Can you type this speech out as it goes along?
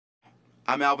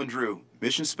I'm Alvin Drew,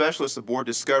 Mission Specialist aboard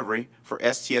Discovery for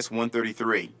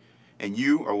STS-133, and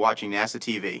you are watching NASA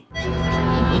TV.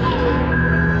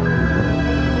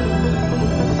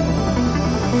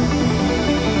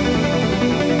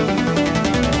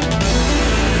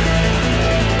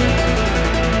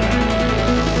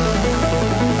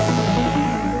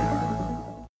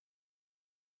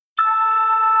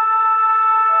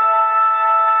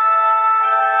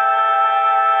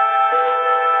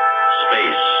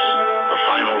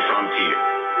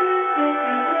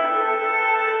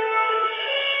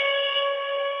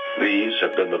 These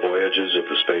have been the voyages of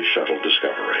the Space Shuttle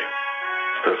Discovery.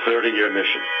 Her 30-year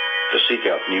mission, to seek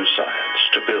out new science,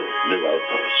 to build new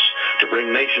outposts, to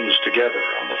bring nations together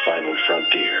on the final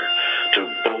frontier,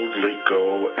 to boldly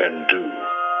go and do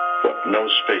what no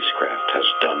spacecraft has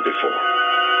done before.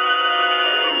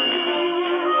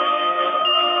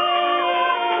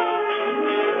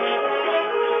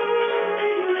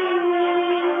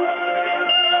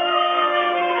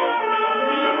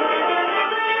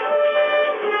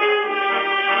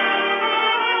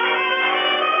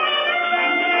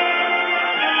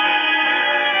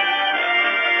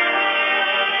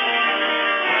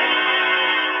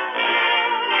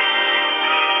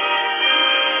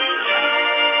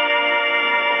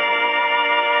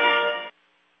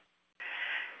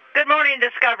 Good morning,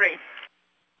 Discovery.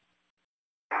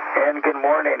 And good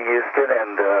morning, Houston.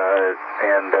 And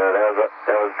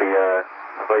that was the I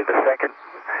believe the second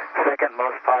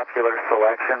most popular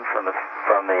selection from the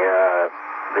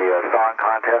song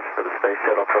contest for the Space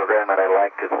Shuttle program. And I'd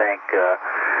like to thank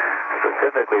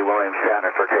specifically William Shatner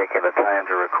for taking the time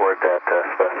to record that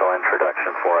special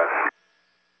introduction for us.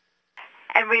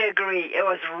 And we agree, it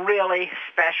was really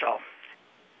special.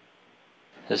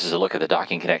 This is a look at the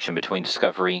docking connection between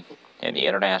Discovery and the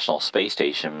International Space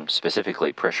Station,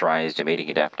 specifically pressurized mating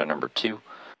adapter number 2.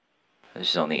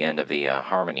 This is on the end of the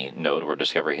Harmony node where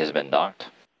Discovery has been docked.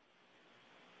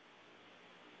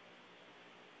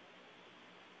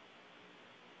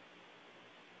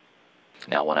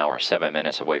 Now 1 hour 7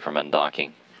 minutes away from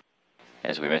undocking.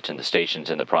 As we mentioned, the station's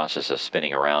in the process of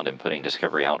spinning around and putting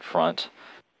Discovery out front.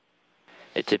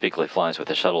 It typically flies with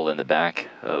the shuttle in the back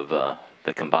of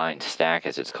the combined stack,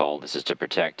 as it's called. This is to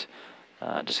protect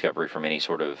Discovery from any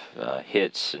sort of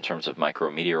hits in terms of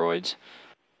micrometeoroids.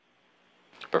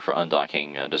 But for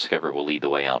undocking, Discovery will lead the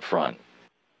way out front.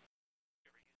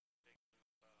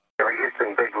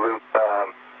 Houston, big loop,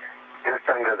 just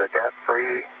under the jet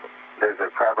free. There's a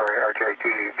primary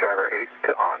RJT driver 8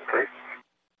 to on, please.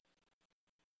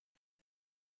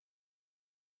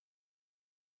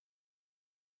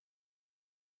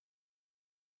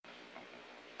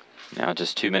 Now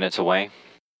just 2 minutes away.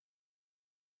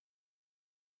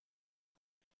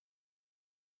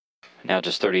 Now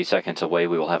just 30 seconds away,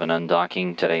 we will have an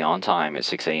undocking today on time at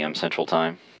 6 a.m. Central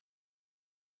Time.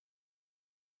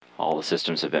 All the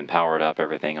systems have been powered up,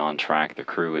 everything on track. The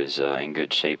crew is in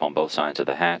good shape on both sides of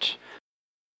the hatch.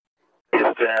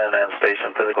 Houston and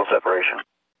station physical separation.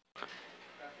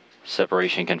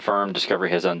 Separation confirmed.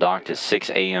 Discovery has undocked at 6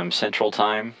 a.m. Central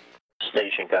Time.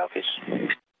 Station copies.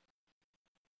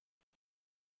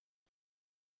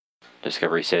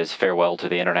 Discovery says farewell to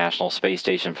the International Space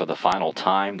Station for the final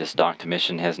time. This docked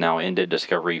mission has now ended.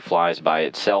 Discovery flies by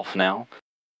itself now.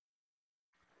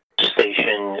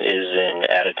 Station is in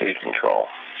attitude control.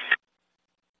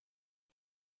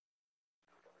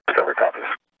 Discovery copies.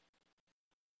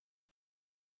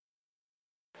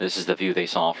 This is the view they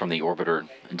saw from the orbiter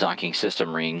docking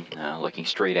system ring, looking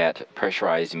straight at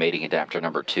pressurized mating adapter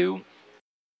number 2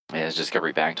 as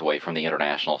Discovery backed away from the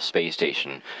International Space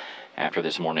Station after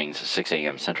this morning's 6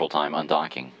 a.m. Central Time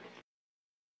undocking.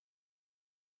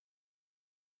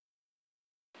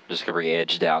 Discovery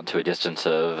edged out to a distance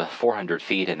of 400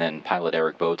 feet, and then pilot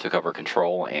Eric Bowe took over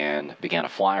control and began a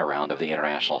fly around of the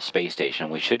International Space Station.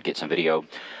 We should get some video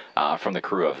from the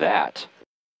crew of that.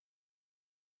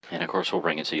 And of course, we'll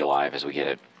bring it to you live as we get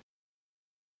it.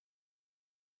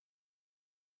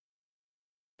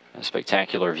 A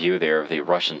spectacular view there of the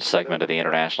Russian segment of the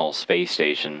International Space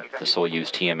Station, the Soyuz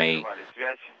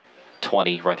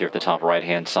TMA-20 right there at the top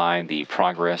right-hand side, the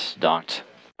Progress docked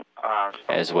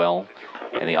as well,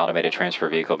 and the automated transfer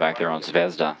vehicle back there on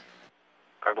Zvezda.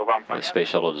 The Space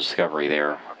Shuttle Discovery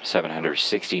there,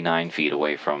 769 feet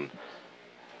away from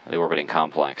the orbiting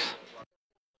complex.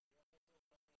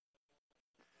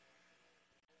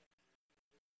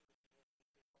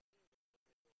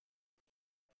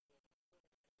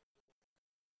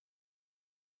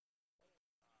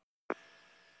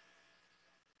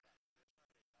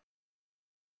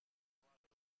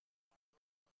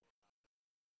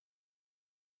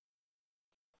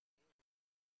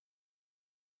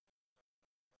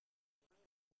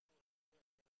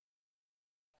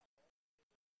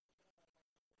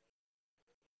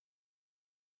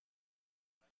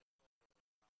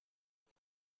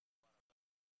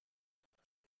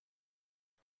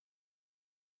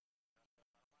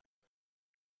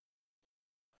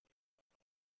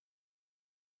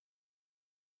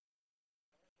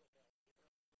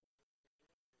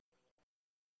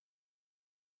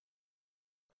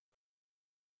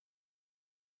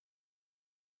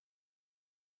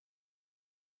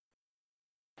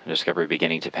 Discovery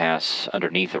beginning to pass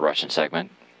underneath the Russian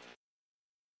segment.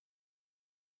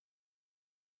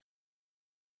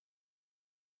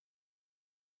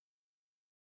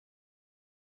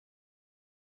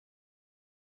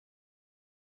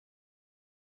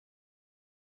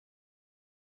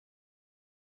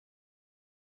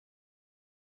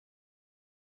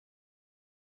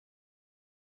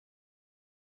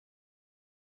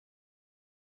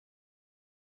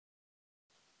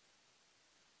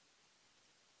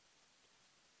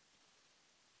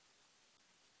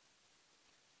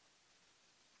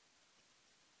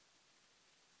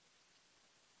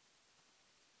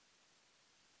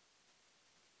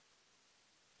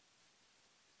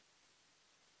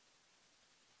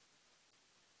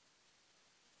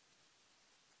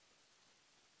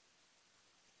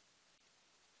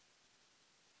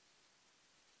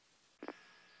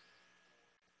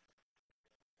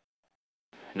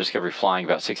 Discovery flying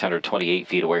about 628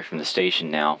 feet away from the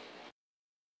station now.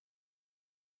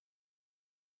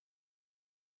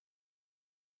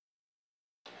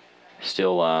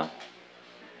 Still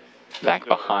back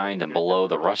behind and below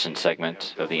the Russian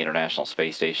segment of the International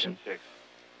Space Station.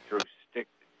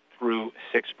 Through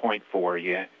 6.4,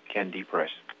 you can depress.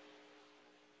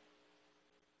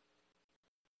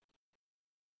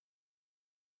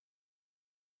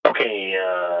 Okay,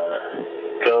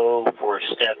 go for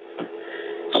step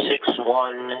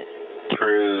 6-1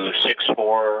 through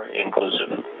 6-4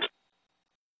 inclusive.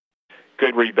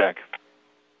 Good readback.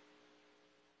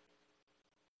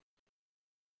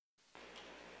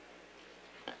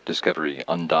 Discovery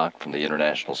undocked from the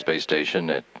International Space Station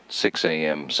at 6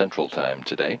 a.m. Central Time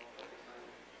today,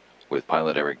 with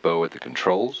pilot Eric Bowe at the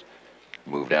controls.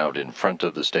 Moved out in front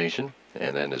of the station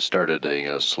and then has started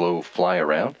a slow fly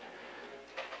around.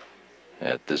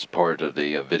 At this part of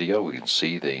the video, we can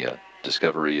see the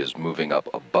Discovery is moving up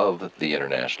above the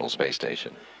International Space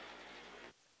Station.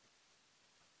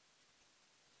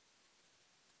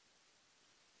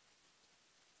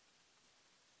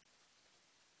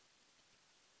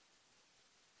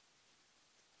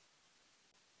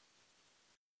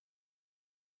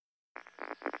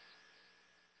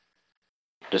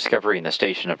 Discovery and the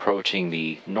station approaching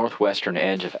the northwestern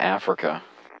edge of Africa.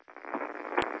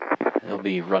 They'll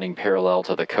be running parallel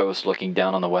to the coast, looking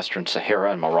down on the western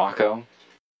Sahara and Morocco,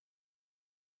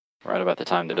 right about the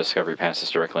time the Discovery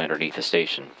passes directly underneath the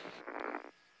station.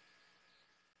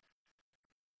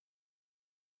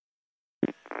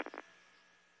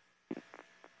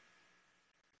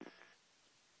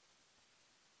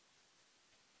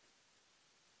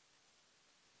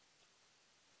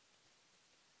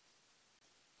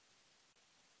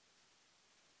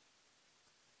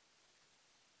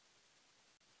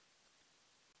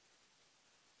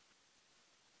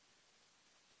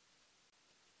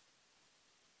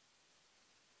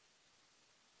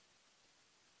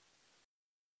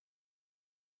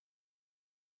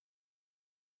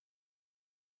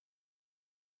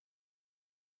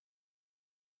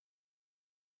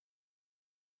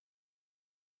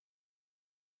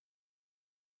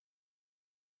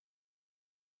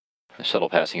 The shuttle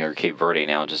passing over Cape Verde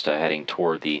now, just heading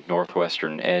toward the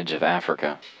northwestern edge of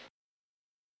Africa.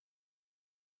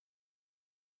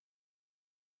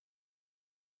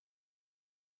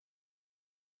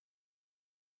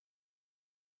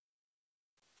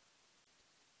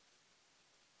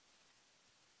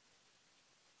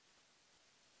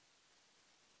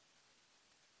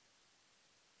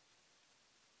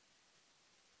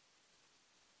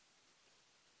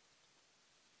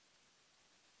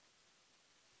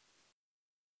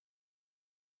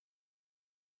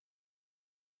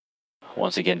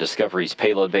 Once again, Discovery's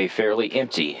payload bay fairly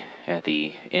empty at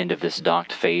the end of this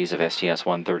docked phase of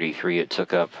STS-133. It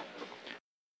took up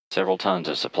several tons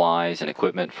of supplies and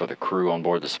equipment for the crew on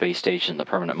board the space station. The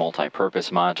permanent multi-purpose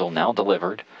module now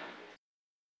delivered.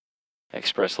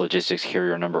 Express Logistics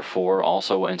Carrier number 4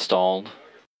 also installed.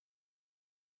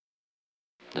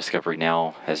 Discovery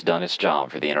now has done its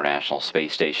job for the International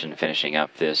Space Station, finishing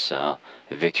up this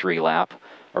victory lap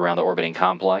around the orbiting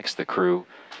complex. The crew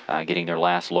getting their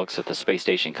last looks at the space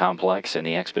station complex, and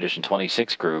the Expedition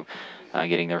 26 crew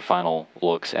getting their final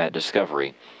looks at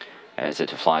Discovery as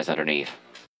it flies underneath.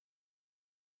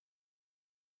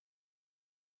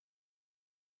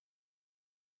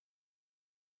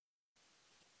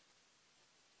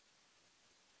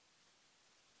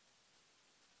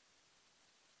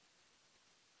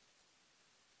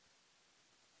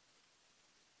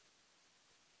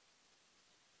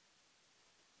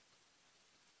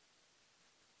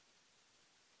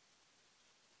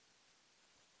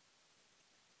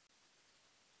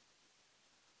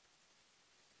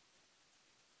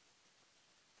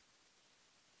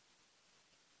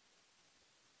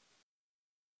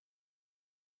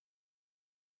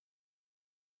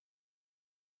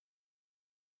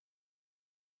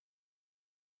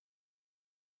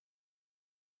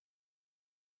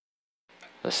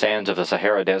 The sands of the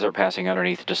Sahara Desert passing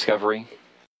underneath Discovery.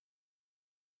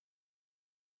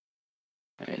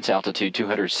 Its altitude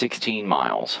 216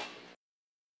 miles.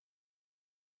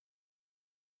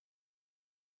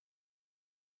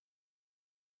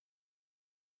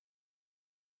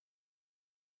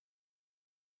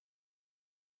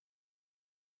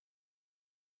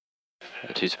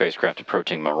 The two spacecraft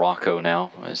approaching Morocco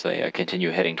now as they continue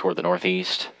heading toward the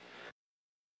northeast.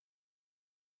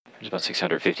 There's about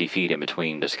 650 feet in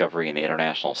between Discovery and the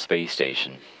International Space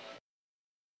Station.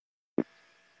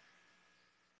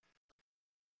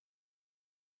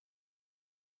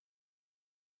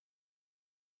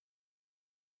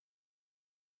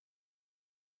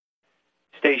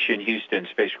 Station Houston,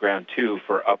 Space Ground 2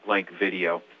 for uplink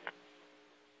video.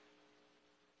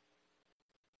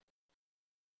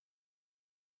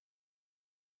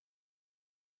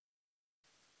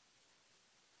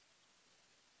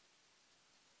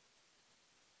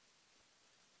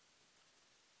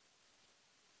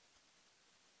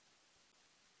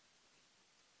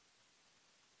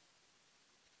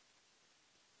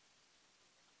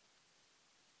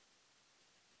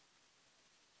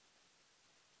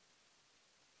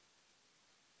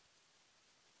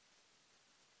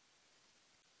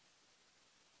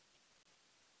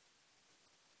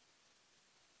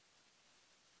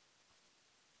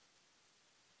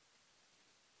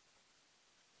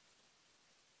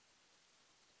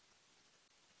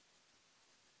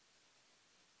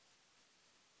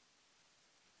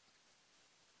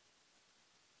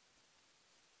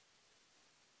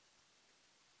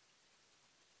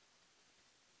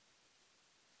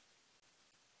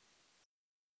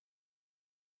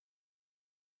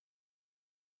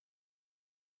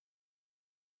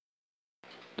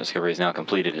 Discovery has now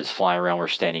completed its fly around. We're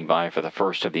standing by for the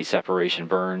first of these separation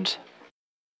burns.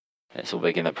 This will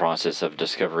begin the process of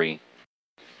Discovery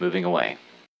moving away.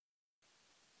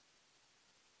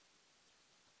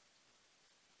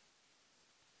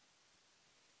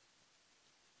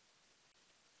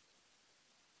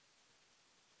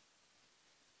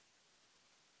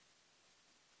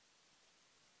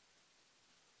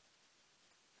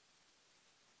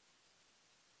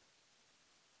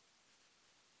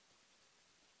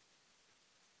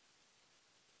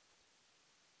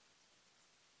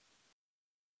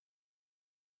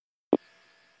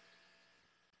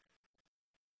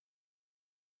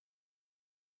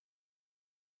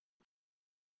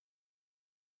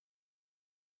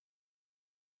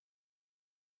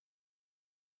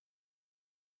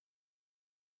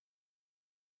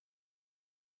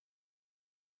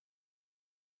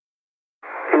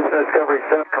 Houston Discovery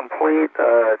set complete.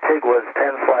 TIG was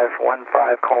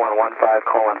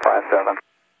 10/15:15:57.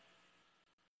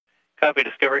 Copy,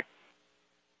 Discovery.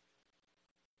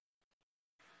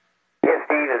 Yes,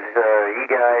 Steve, as you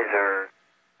guys are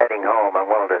heading home, I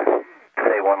wanted to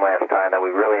say one last time that we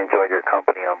really enjoyed your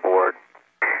company on board.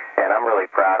 And I'm really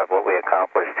proud of what we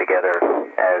accomplished together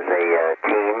as a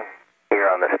team here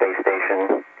on the space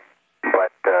station,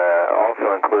 but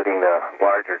also including the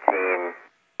larger team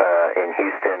in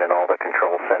Houston and all the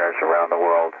control centers around the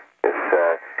world. This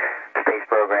space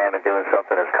program and doing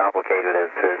something as complicated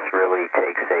as this really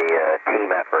takes a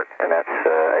team effort, and that's,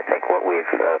 I think, what we've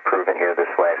proven here this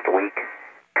last week.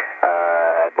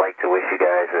 I'd like to wish you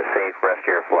guys a safe rest of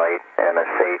your flight and a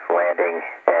safe landing,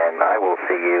 and I will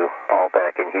see you all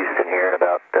back in Houston here in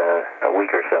about a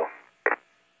week or so.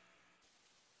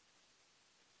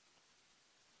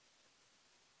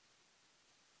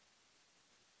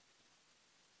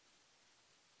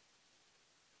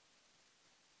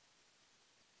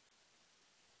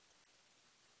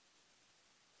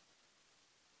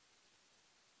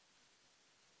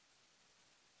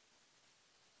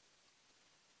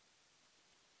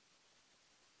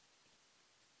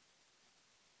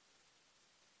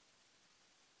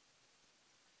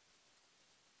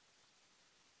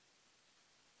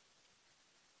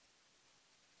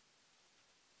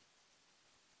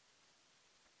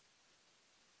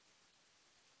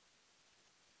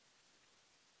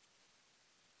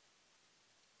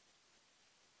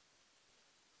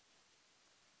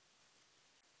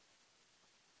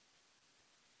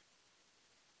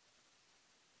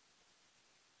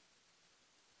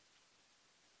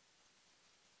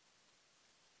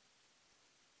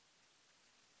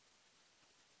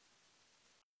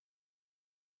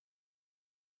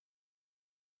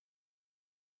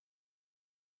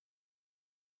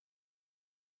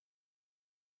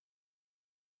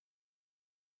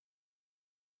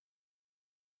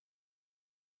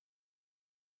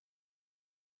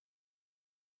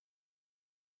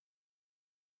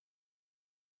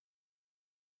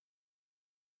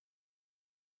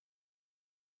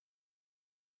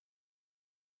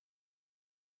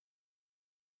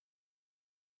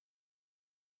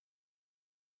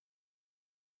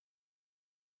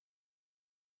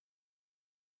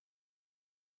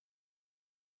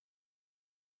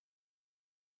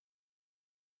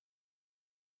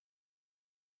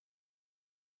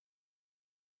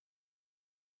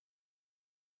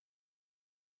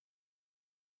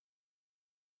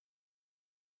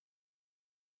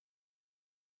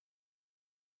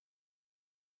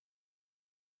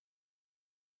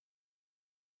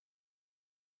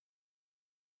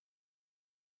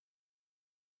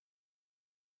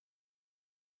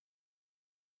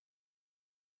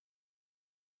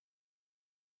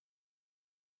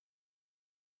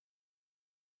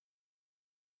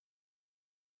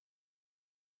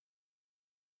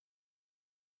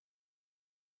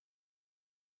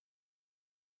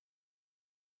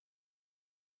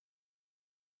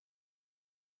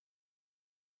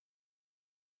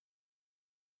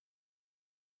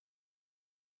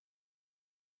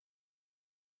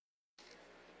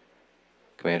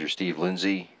 Commander Steve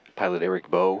Lindsay, pilot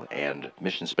Eric Bowe, and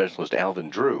mission specialist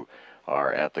Alvin Drew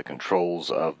are at the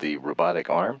controls of the robotic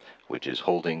arm, which is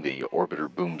holding the orbiter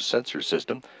boom sensor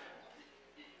system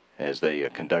as they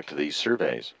conduct these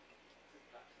surveys.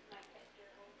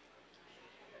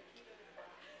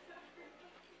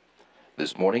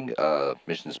 This morning,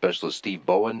 mission specialist Steve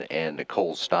Bowen and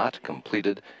Nicole Stott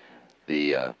completed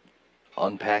the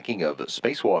unpacking of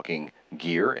spacewalking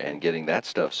gear and getting that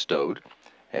stuff stowed,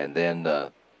 and then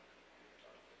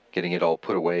getting it all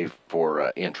put away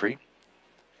for entry.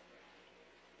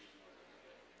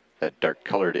 That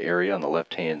dark-colored area on the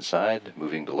left-hand side,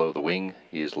 moving below the wing,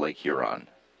 is Lake Huron.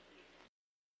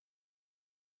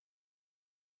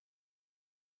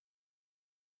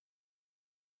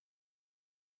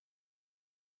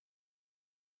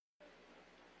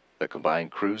 The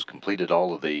combined crews completed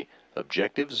all of the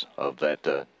objectives of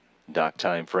that dock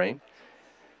time frame,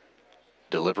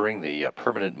 delivering the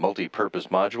permanent multi-purpose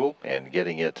module and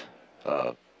getting it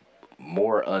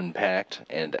more unpacked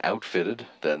and outfitted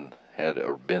than had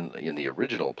been in the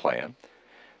original plan.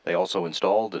 They also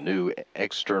installed a new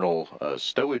external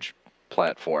stowage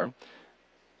platform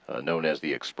known as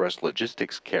the Express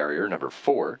Logistics Carrier number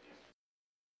 4.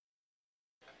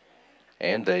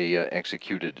 And they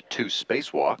executed 2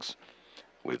 spacewalks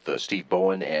with Steve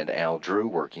Bowen and Al Drew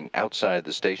working outside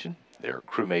the station, their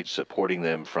crewmates supporting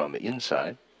them from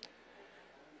inside,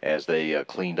 as they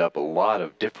cleaned up a lot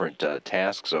of different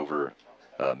tasks over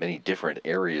many different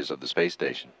areas of the space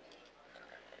station.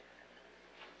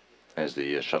 As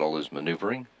the shuttle is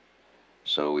maneuvering,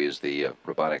 so is the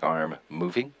robotic arm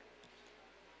moving.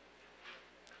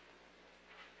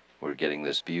 We're getting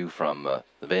this view from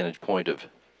the vantage point of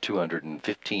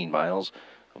 215 miles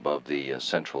above the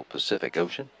central Pacific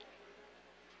Ocean.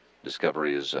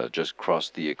 Discovery has just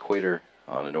crossed the equator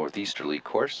on a northeasterly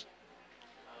course.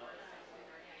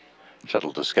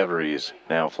 Shuttle Discovery is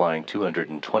now flying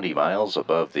 220 miles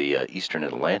above the eastern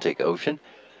Atlantic Ocean.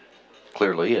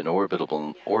 Clearly an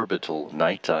orbital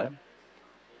nighttime,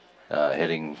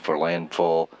 heading for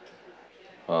landfall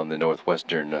on the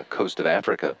northwestern coast of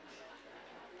Africa.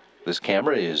 This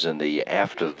camera is in the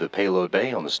aft of the payload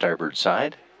bay on the starboard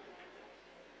side,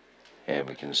 and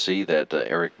we can see that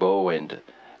Eric Bowe and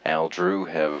Al Drew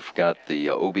have got the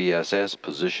OBSS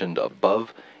positioned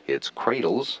above its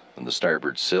cradles on the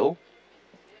starboard sill.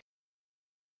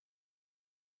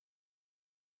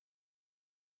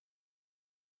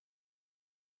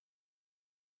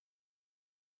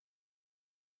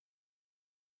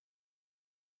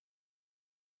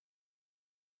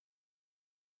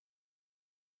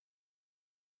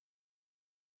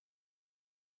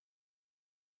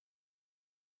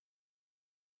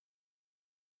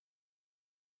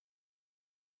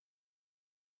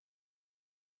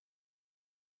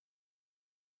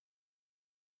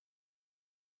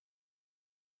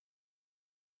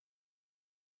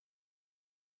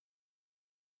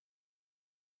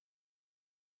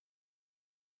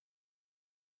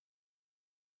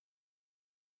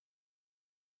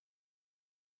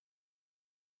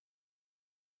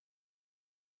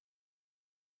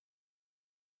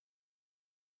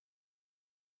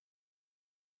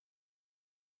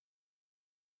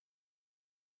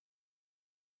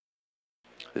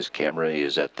 This camera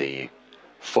is at the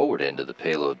forward end of the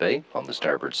payload bay on the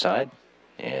starboard side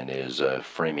and is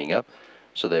framing up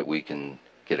so that we can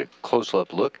get a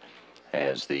close-up look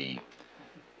as the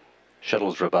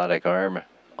shuttle's robotic arm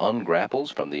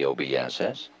ungrapples from the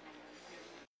OBSS.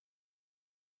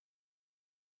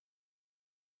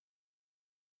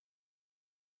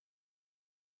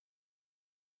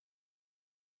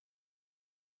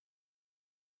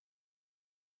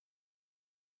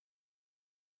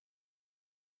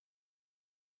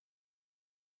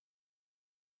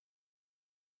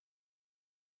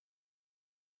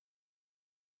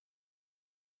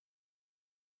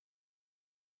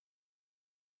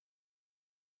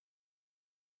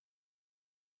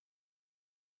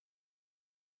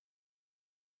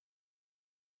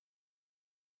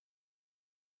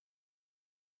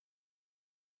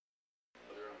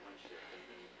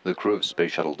 The crew of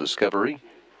Space Shuttle Discovery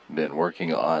been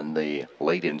working on the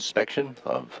late inspection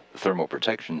of the thermal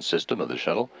protection system of the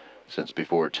shuttle since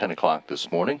before 10 o'clock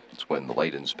this morning. That's when the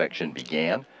late inspection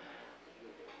began.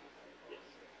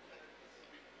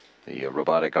 The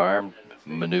robotic arm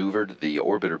maneuvered the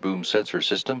orbiter boom sensor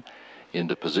system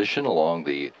into position along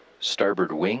the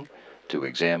starboard wing to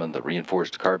examine the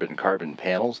reinforced carbon-carbon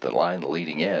panels that line the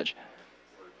leading edge.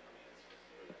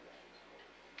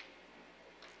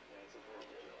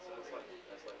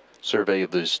 Survey of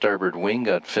the starboard wing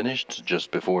got finished just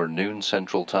before noon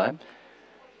Central Time,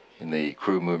 and the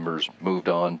crew members moved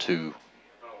on to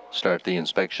start the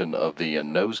inspection of the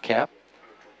nose cap.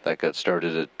 That got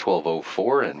started at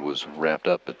 12:04 and was wrapped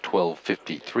up at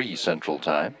 12:53 Central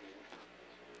Time.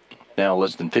 Now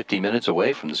less than 50 minutes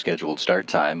away from the scheduled start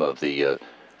time of the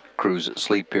cruise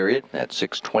sleep period at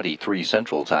 6:23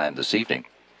 Central Time this evening.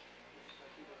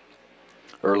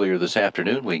 Earlier this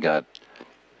afternoon, we got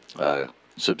a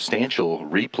substantial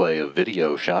replay of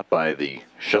video shot by the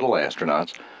shuttle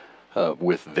astronauts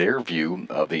with their view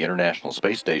of the International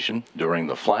Space Station during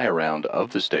the fly-around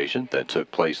of the station that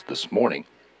took place this morning.